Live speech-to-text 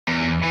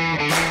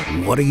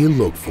What do you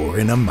look for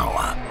in a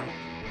mower?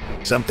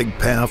 Something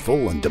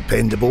powerful and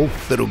dependable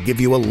that'll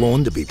give you a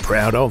lawn to be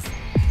proud of?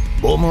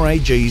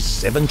 Baumr-AG's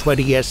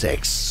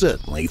 720SX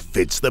certainly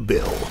fits the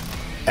bill.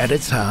 At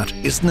its heart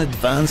is an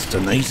advanced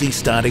and easy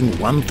starting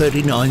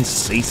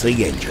 139cc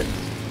engine.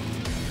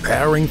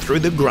 Powering through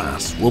the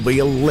grass will be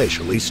a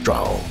leisurely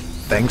stroll,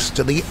 thanks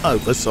to the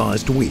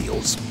oversized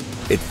wheels.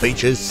 It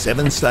features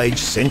 7-stage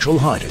central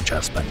height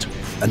adjustment,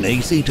 an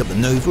easy to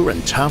manoeuvre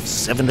and tough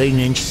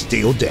 17-inch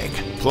steel deck,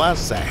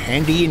 plus a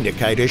handy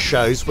indicator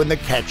shows when the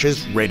catch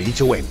is ready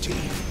to empty.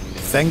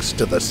 Thanks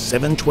to the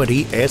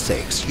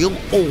 720SX, you'll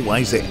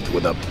always end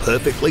with a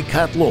perfectly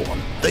cut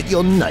lawn that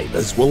your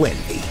neighbours will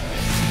envy.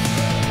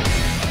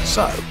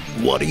 So,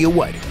 what are you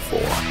waiting for?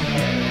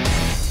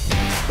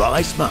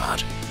 Buy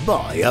smart,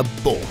 buy a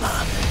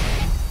Baumr.